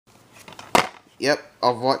yep,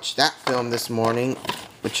 I've watched that film this morning,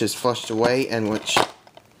 which is Flushed Away, and which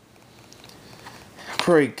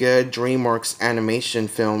pretty good DreamWorks animation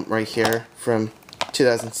film right here from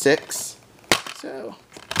 2006. So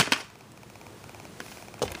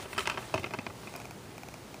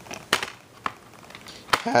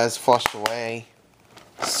has Flushed Away.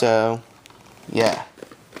 So yeah.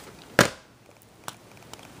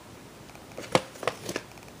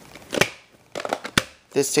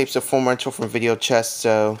 This tape's a full rental from Video Chest,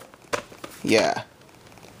 so yeah.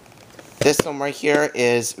 This film right here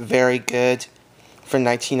is very good, from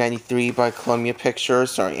 1993 by Columbia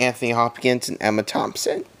Pictures, starring Anthony Hopkins and Emma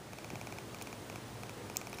Thompson,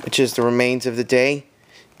 which is The Remains of the Day.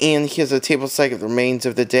 And here's a table site of The Remains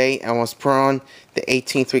of the Day, and was put on the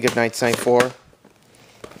 18th week of 1994.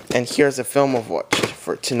 And here's a film I've watched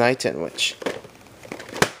for tonight, in which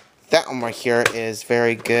that one right here is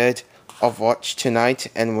very good. I've watched tonight,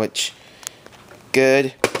 and which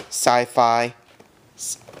good sci-fi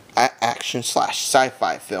action /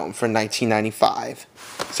 sci-fi film for 1995,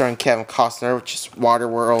 starring Kevin Costner, which is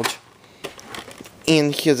Waterworld.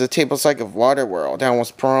 And here's a table site of Waterworld, and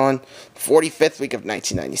was put on 45th week of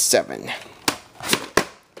 1997.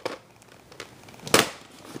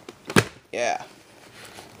 Yeah.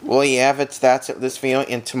 Well, yeah, that's it for this video,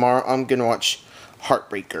 and tomorrow I'm gonna watch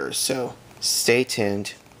Heartbreakers, so stay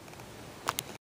tuned.